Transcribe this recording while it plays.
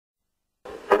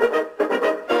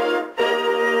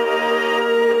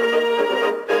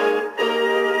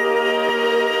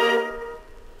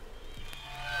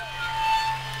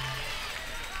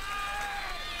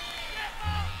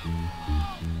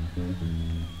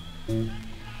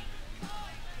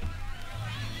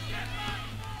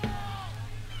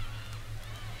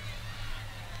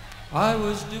I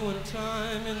was doing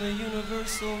time in the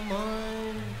universal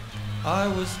mind. I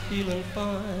was feeling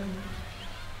fine.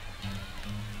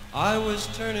 I was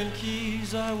turning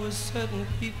keys, I was setting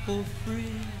people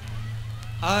free.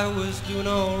 I was doing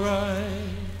all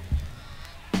right.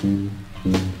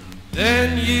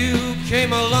 Then you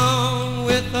came along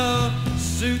with a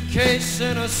suitcase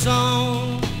and a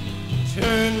song,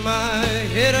 turned my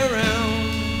head around.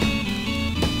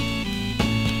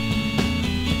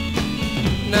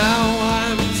 Now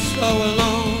I'm so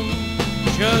alone,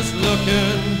 just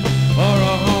looking for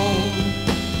a home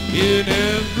in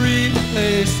every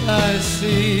place I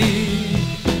see.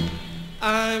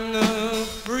 I'm the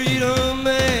freedom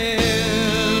man.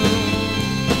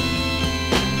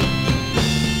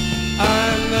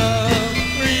 I'm the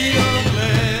freedom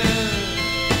man.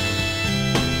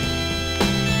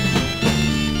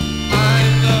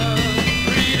 I'm the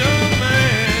freedom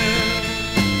man.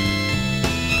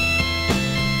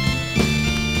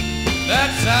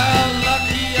 That's how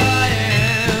lucky I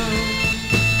am.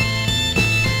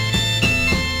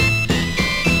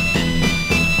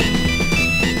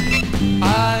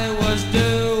 I was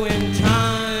doing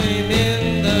time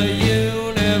in the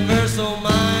universal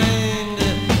mind.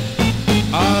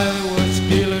 I was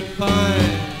feeling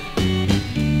fine.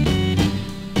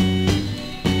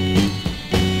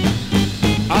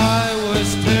 I was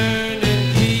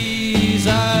turning keys,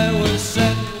 I was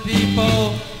setting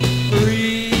people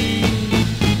free.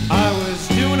 I was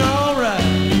doing all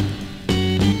right.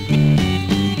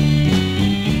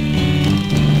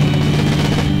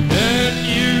 Then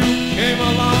you came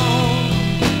along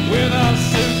with a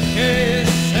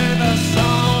suitcase and a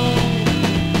song,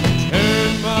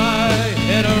 turned my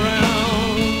head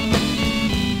around.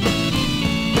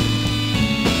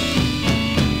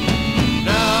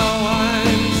 Now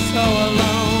I'm so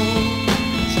alone,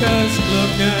 just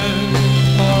looking